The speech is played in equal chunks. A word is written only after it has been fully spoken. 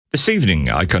This evening,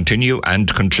 I continue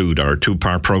and conclude our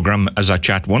two-part programme as I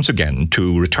chat once again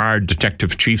to retired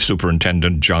Detective Chief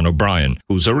Superintendent John O'Brien,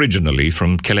 who's originally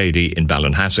from Killady in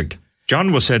Ballinhassig.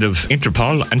 John was head of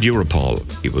Interpol and Europol.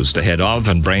 He was the head of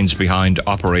and brains behind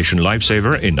Operation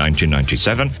Lifesaver in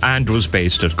 1997 and was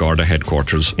based at Garda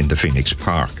headquarters in the Phoenix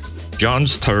Park.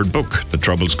 John's third book, The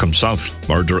Troubles Come South,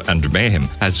 Murder and Mayhem,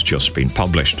 has just been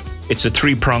published. It's a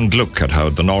three-pronged look at how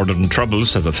the Northern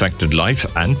Troubles have affected life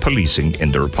and policing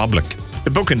in the Republic.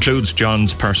 The book includes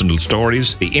John's personal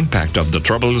stories, the impact of the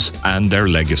Troubles, and their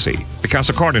legacy. Because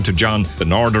according to John, the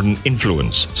Northern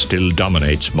influence still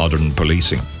dominates modern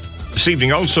policing. This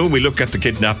evening also, we look at the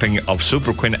kidnapping of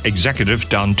Super Quinn executive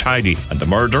Don Tidy and the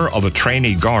murder of a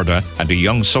trainee Garda and a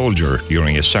young soldier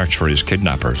during a search for his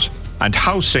kidnappers. And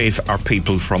how safe are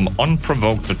people from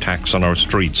unprovoked attacks on our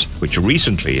streets, which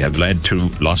recently have led to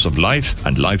loss of life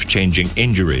and life-changing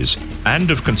injuries,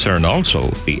 and of concern also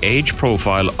the age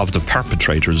profile of the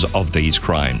perpetrators of these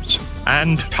crimes.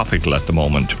 And topical at the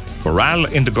moment, morale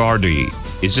in the Gardaí,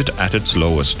 is it at its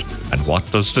lowest, and what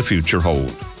does the future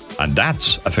hold? And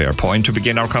that's a fair point to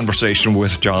begin our conversation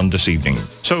with John this evening.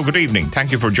 So good evening,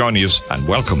 thank you for joining us, and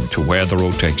welcome to Where the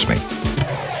Road Takes Me.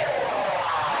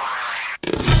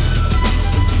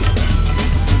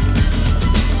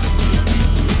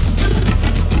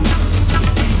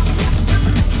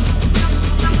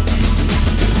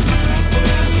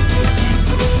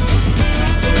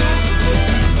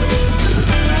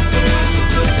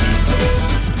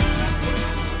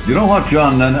 You know what,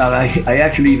 John, and I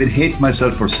actually even hate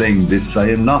myself for saying this. I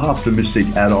am not optimistic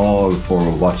at all for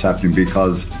what's happening,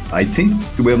 because I think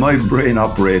the way my brain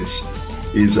operates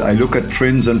is I look at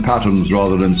trends and patterns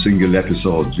rather than single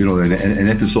episodes. You know, an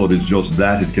episode is just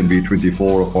that. It can be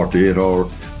 24 or 48 or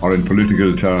in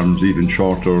political terms, even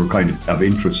shorter kind of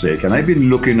interest sake. And I've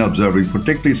been observing,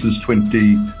 particularly since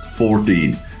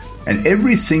 2014. And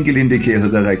every single indicator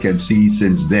that I can see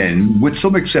since then, with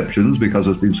some exceptions, because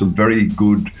there's been some very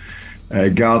good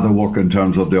Garda work in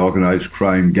terms of the organised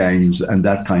crime gangs and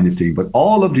that kind of thing. But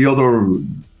all of the other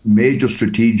major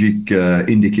strategic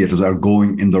indicators are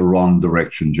going in the wrong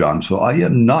direction, John. So I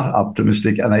am not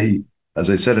optimistic. And as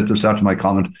I said at the start of my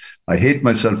comment, I hate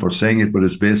myself for saying it, but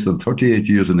it's based on 38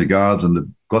 years in the Guards and the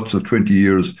guts of 20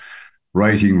 years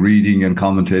writing, reading and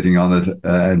commentating on it,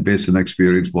 and based on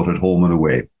experience both at home and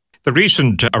away. The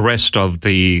recent arrest of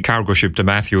the cargo ship the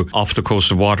Matthew off the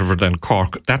coast of Waterford and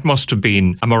Cork, that must have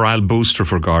been a morale booster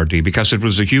for Gardaí, because it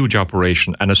was a huge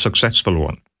operation and a successful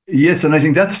one. Yes, and I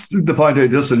think that's the point I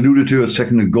just alluded to a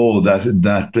second ago,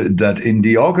 that in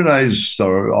the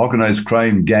organised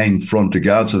crime gang front, the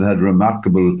Guards have had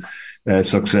remarkable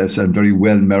success and very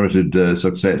well-merited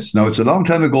success. Now, it's a long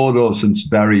time ago, though, since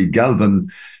Barry Galvin,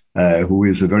 who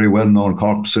is a very well-known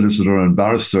Cork solicitor and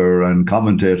barrister and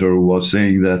commentator, was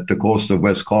saying that the coast of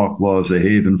West Cork was a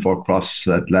haven for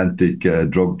cross-Atlantic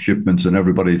drug shipments, and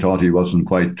everybody thought he wasn't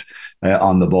quite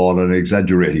on the ball and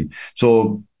exaggerating.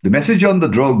 So the message on the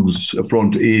drugs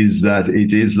front is that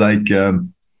it is like the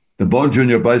bulge in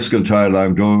your bicycle tire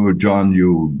line, John.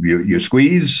 You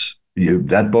squeeze,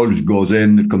 that bulge goes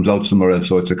in, it comes out somewhere else.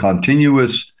 So it's a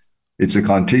continuous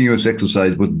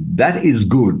exercise, but that is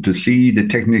good to see the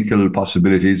technical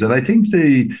possibilities. And I think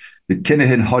the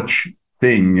Kinahan-Hutch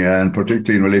thing, and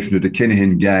particularly in relation to the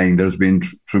Kinahan gang, there's been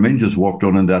tremendous work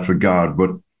done in that regard.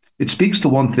 But it speaks to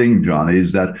one thing, John,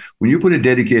 is that when you put a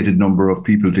dedicated number of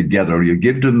people together, you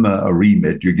give them a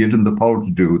remit, you give them the power to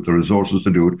do it, the resources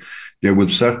to do it, they will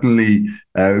certainly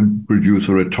produce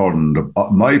a return.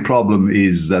 My problem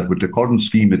is that with the current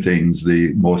scheme of things,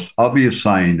 the most obvious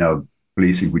sign of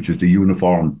policing, which is the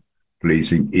uniform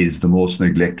policing, is the most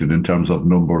neglected in terms of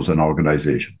numbers and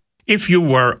organisation. If you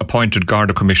were appointed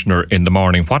Garda Commissioner in the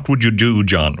morning, what would you do,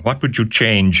 John? What would you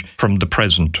change from the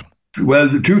present? Well,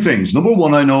 two things. Number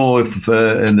one, I know if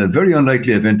in the very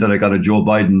unlikely event that I got a Joe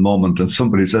Biden moment and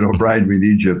somebody said, O'Brien, we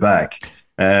need you back,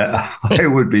 I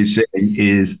would be saying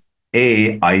is,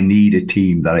 I need a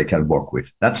team that I can work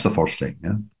with. That's the first thing.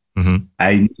 Yeah? Mm-hmm.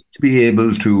 I need to be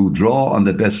able to draw on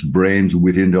the best brains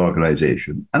within the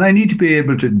organisation. And I need to be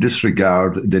able to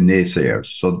disregard the naysayers.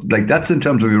 So that's in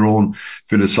terms of your own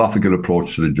philosophical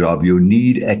approach to the job. You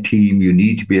need a team. You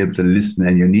need to be able to listen,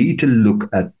 and you need to look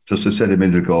at, just as I said a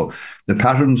minute ago, the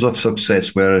patterns of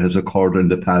success where it has occurred in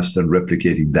the past and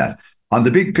replicating that. On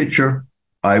the big picture,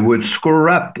 I would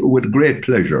scrap with great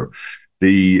pleasure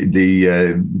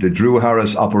the Drew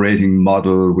Harris operating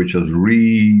model, which has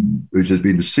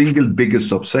been the single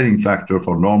biggest upsetting factor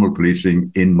for normal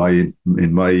policing in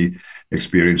my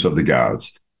experience of the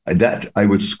Guards. That I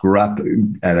would scrap,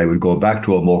 and I would go back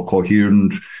to a more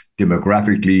coherent,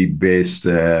 demographically based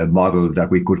model that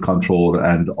we could control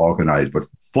and organize. But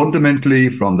fundamentally,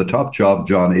 from the top job,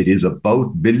 John, it is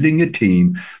about building a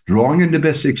team, drawing in the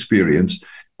best experience,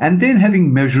 and then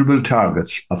having measurable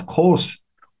targets. Of course,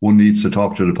 one needs to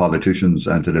talk to the politicians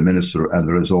and to the minister and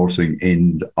the resourcing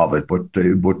end of it.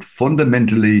 But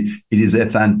fundamentally, it is a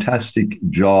fantastic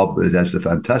job. It has the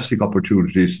fantastic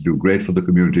opportunities to do great for the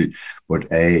community,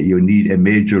 but you need a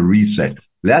major reset.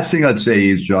 Last thing I'd say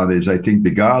is, John, is I think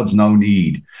the Guards now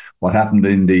need what happened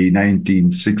in the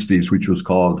 1960s, which was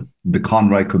called the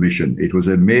Conroy Commission. It was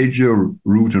a major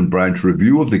root and branch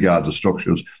review of the Guards'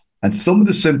 structures. And some of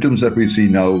the symptoms that we see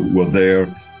now were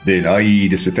there then, i.e.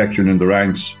 disaffection in the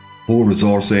ranks, poor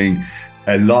resourcing.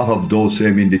 A lot of those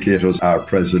same indicators are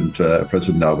present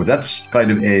now. But that's kind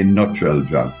of a nutshell,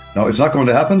 John. Now, it's not going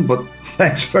to happen, but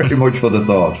thanks very much for the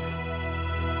thought.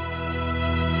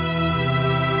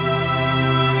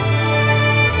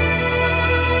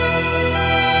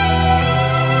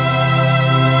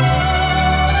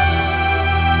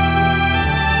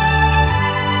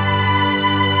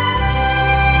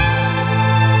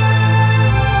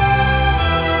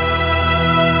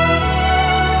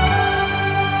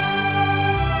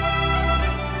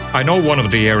 I know one of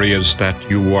the areas that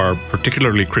you are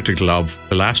particularly critical of,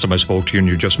 the last time I spoke to you, and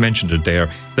you just mentioned it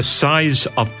there, the size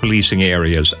of policing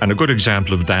areas. And a good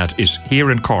example of that is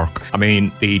here in Cork. I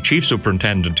mean, the Chief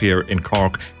Superintendent here in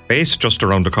Cork, based just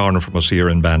around the corner from us here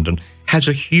in Bandon, has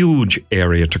a huge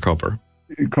area to cover.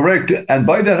 Correct. And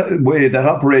by that way, that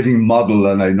operating model,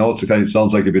 and I know it kind of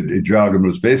sounds like a bit jargon, but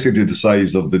it's basically the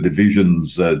size of the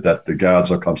divisions that the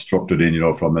Guards are constructed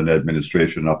in, from an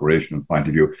administration and operational point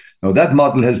of view. Now, that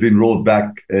model has been rolled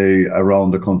back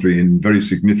around the country in very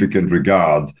significant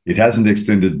regard. It hasn't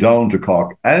extended down to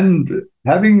Cork. And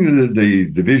having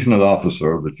the divisional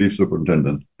officer, the Chief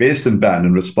Superintendent, based in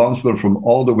Bandon, responsible from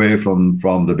all the way from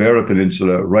the Beara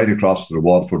Peninsula right across to the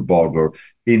Waterford border,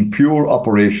 in pure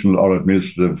operational or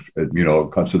administrative,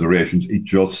 considerations, it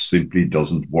just simply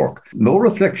doesn't work. No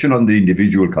reflection on the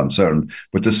individual concerned,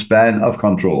 but the span of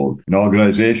control. In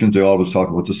organizations, they always talk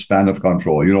about the span of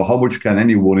control. How much can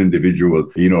any one individual,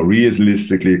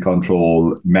 realistically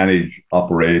control, manage,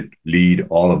 operate, lead,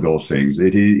 all of those things?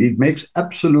 It makes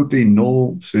absolutely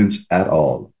no sense at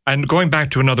all. And going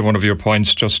back to another one of your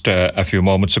points just a few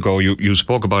moments ago, you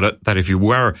spoke about it, that if you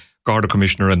were Garda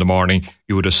Commissioner in the morning,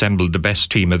 you would assemble the best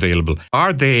team available.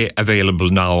 Are they available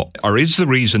now? Or is the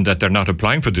reason that they're not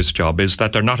applying for this job is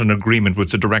that they're not in agreement with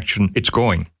the direction it's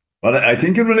going? Well, I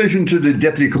think in relation to the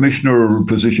Deputy Commissioner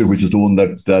position, which is the one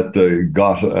that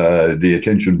got the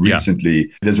attention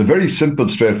recently, there's a very simple,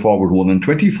 straightforward one. In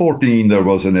 2014, there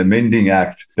was an amending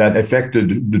act that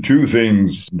affected the two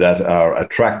things that are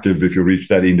attractive if you reach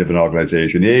that end of an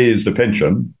organisation. A is the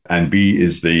pension, and B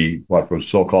is what was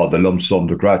so-called the lump sum,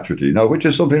 the gratuity. Now, which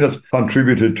is something that's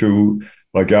contributed to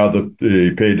by Garda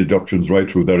pay deductions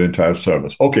right through their entire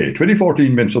service. Okay,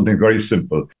 2014 meant something very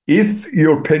simple. If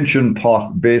your pension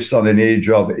pot based on an age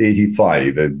of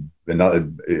 85, and not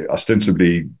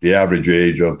ostensibly the average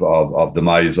age of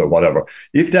demise or whatever,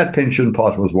 if that pension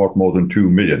pot was worth more than 2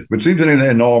 million, which seems an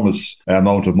enormous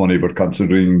amount of money, but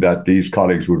considering that these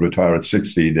colleagues would retire at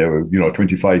 60, they were,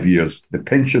 25 years, the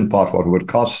pension pot, what it would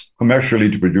cost commercially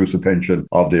to produce a pension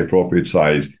of the appropriate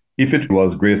size, if it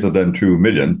was greater than 2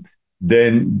 million,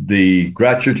 then the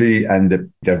gratuity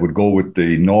and that would go with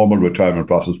the normal retirement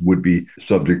process would be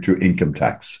subject to income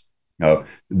tax. Now,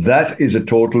 that is a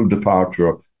total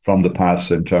departure from the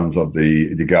past in terms of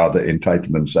the Garda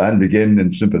entitlements, and again,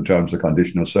 in simple terms, the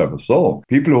condition of service. So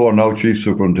people who are now chief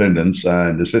superintendents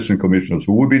and assistant commissioners,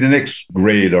 who would be the next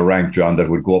grade or rank, John,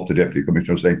 that would go up to deputy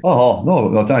commissioner saying,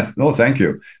 no, thank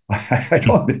you. I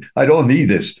don't need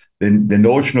this. The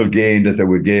notional gain that they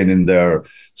would gain in their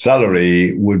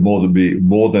salary would be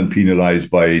more than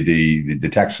penalised by the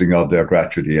taxing of their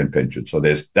gratuity and pension. So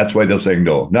that's why they're saying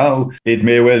no. Now, it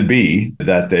may well be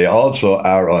that they also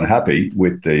are unhappy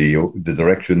with the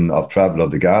direction of travel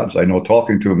of the Guards. I know,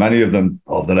 talking to many of them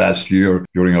of the last year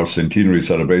during our centenary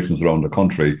celebrations around the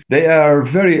country, they are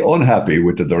very unhappy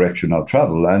with the direction of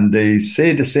travel, and they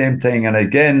say the same thing. And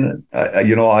again,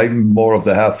 I'm more of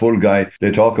the half full guy. They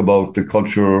talk about the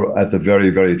culture at the very,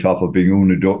 very top of being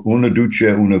una duce,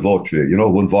 una voce,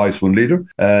 one voice, one leader,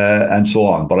 and so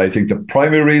on. But I think the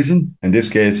primary reason in this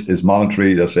case is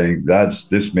monetary. They're saying, lads,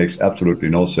 this makes absolutely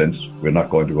no sense. We're not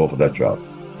going to go for that job.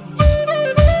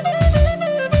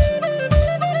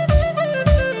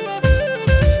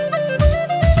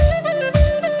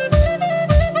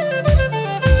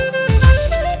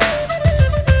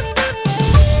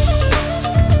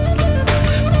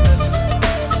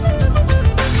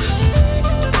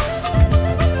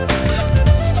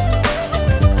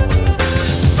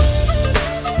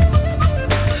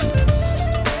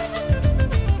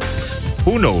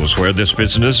 Who knows where this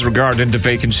business regarding the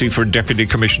vacancy for Deputy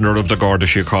Commissioner of the Garda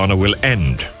Síochána will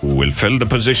end, who will fill the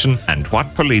position, and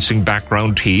what policing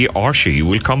background he or she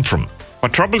will come from.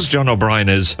 What troubles John O'Brien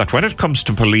is that when it comes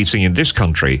to policing in this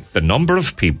country, the number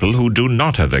of people who do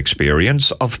not have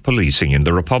experience of policing in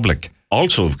the Republic.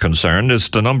 Also of concern is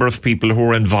the number of people who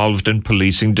are involved in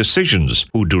policing decisions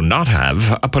who do not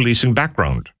have a policing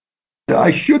background.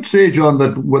 I should say, John,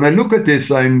 that when I look at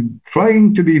this, I'm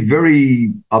trying to be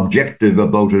very objective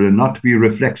about it and not to be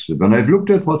reflexive. And I've looked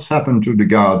at what's happened to the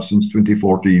Guards since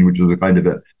 2014, which was a kind of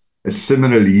a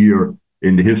seminal year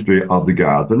in the history of the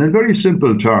Guards. And in very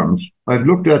simple terms, I've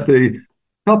looked at the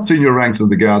top senior ranks of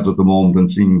the Guards at the moment and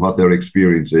seen what their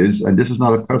experience is. And this is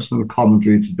not a personal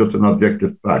commentary, it's just an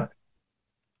objective fact.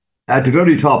 At the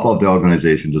very top of the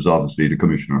organisation, there's obviously the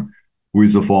Commissioner, who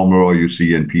is a former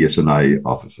RUC and PSNI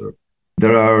officer.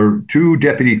 There are 2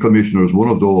 deputy commissioners. One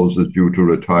of those is due to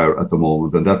retire at the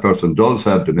moment, and that person does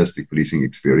have domestic policing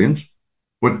experience.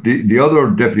 But the other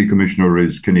deputy commissioner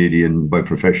is Canadian by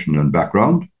profession and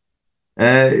background.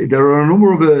 There are a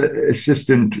number of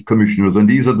assistant commissioners, and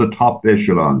these are the top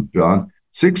echelon, John.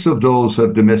 6 of those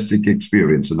have domestic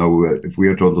experience. And now, if we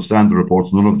are to understand the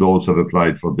reports, none of those have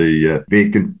applied for the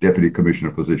vacant deputy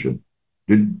commissioner position.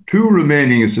 The 2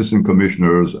 remaining assistant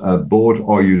commissioners have both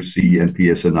RUC and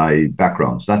PSNI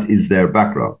backgrounds. That is their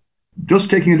background. Just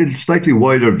taking a little slightly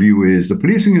wider view is the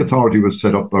policing authority was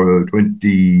set up in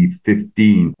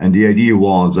 2015, and the idea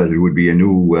was that it would be a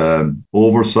new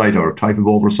oversight or type of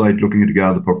oversight looking at the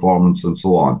Garda performance and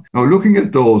so on. Now, looking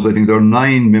at those, I think there are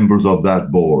 9 members of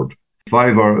that board.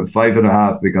 5 or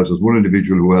 5.5 because there's one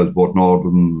individual who has both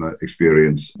Northern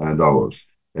experience and ours.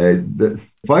 5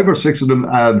 or 6 of them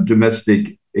have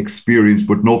domestic experience,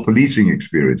 but no policing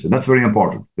experience. And that's very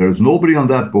important. There is nobody on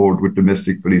that board with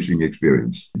domestic policing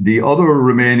experience. The other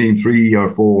remaining 3 or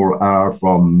 4 are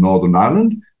from Northern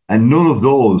Ireland, and none of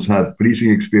those have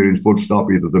policing experience, full stop,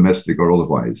 either domestic or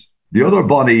otherwise. The other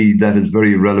body that is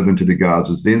very relevant to the Guards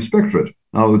is the Inspectorate.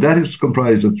 Now, that is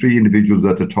comprised of 3 individuals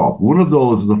at the top. One of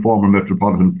those is a former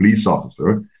Metropolitan Police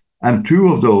officer, and 2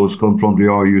 of those come from the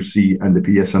RUC and the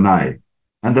PSNI.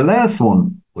 And the last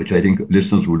one, which I think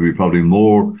listeners would be probably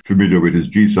more familiar with, is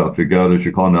GSOC, the Garda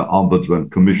Síochána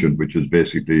Ombudsman Commission, which is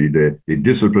basically the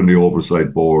disciplinary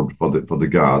oversight board for the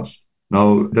Guards.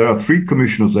 Now, there are 3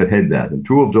 commissioners that head that, and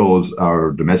 2 of those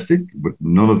are domestic, but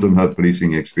none of them have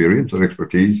policing experience or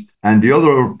expertise. And the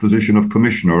other position of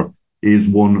commissioner is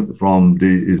one from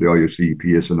the RUC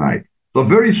PSNI. So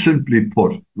very simply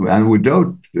put, and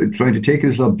without trying to take it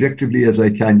as objectively as I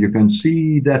can, you can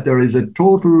see that there is a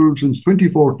total, since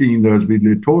 2014, there has been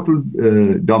a total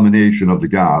domination of the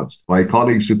Guards by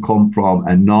colleagues who come from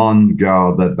a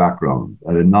non-Garda background,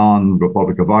 a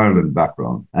non-Republic of Ireland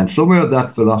background. And somewhere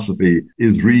that philosophy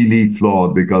is really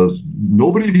flawed because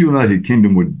nobody in the United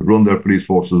Kingdom would run their police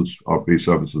forces or police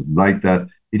services like that.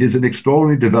 It is an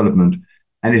extraordinary development.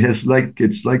 And it's like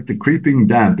the creeping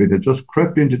damp. It had just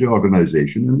crept into the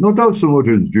organisation. And no doubt some of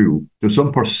it is due to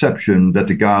some perception that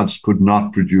the Guards could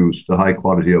not produce the high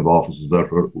quality of officers that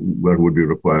would be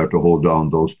required to hold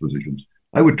down those positions.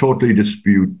 I would totally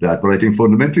dispute that. But I think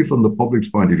fundamentally from the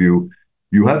public's point of view,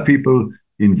 you have people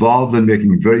involved in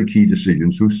making very key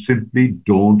decisions who simply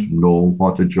don't know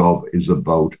what the job is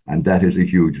about. And that is a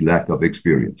huge lack of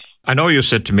experience. I know you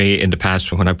said to me in the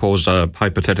past when I posed a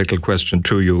hypothetical question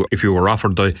to you, if you were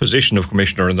offered the position of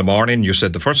commissioner in the morning, you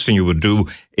said the first thing you would do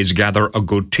is gather a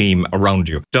good team around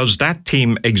you. Does that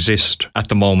team exist at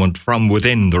the moment from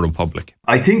within the Republic?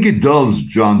 I think it does,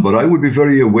 John, but I would be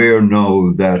very aware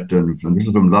now that, and this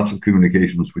is from lots of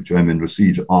communications which I'm in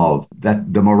receipt of,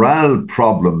 that the morale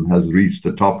problem has reached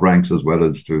the top ranks as well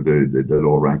as to the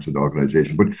lower ranks of the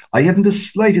organisation. But I haven't the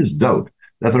slightest doubt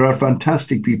that there are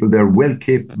fantastic people there well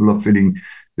capable of filling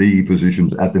the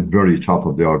positions at the very top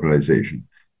of the organisation.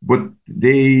 But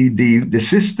the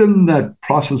system that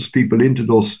processes people into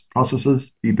those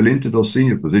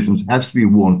senior positions has to be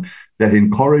one that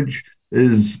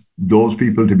encourages those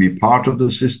people to be part of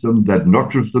the system, that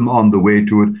nurtures them on the way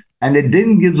to it. And it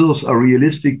then gives us a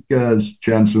realistic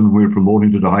chance when we're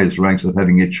promoting to the highest ranks of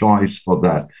having a choice for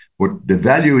that. But the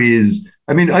value is,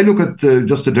 I mean, I look at,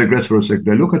 just to digress for a second,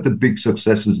 I look at the big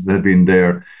successes that have been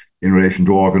there in relation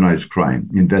to organised crime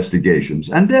investigations.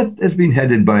 And that has been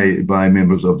headed by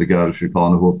members of the Garda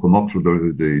Síochána who have come up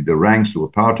through the ranks, who are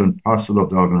part and parcel of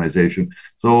the organisation.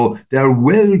 So they are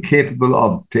well capable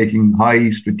of taking high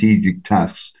strategic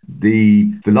tasks.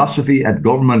 The philosophy at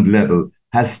government level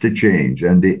has to change,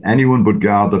 and the anyone but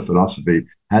Garda philosophy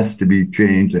has to be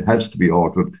changed. It has to be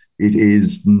altered. It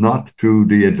is not to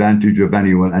the advantage of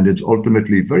anyone, and it's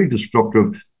ultimately very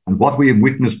destructive And what we have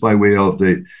witnessed by way of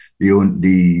the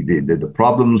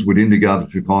problems within the Garda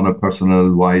Síochána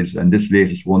personnel-wise, and this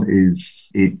latest one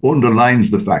it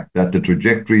underlines the fact that the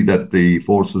trajectory that the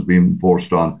force has been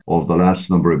forced on over the last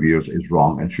number of years is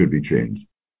wrong and should be changed.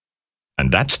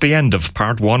 And that's the end of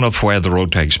part 1 of Where the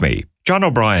Road Takes Me. John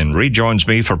O'Brien rejoins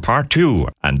me for part 2,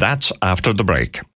 and that's after the break.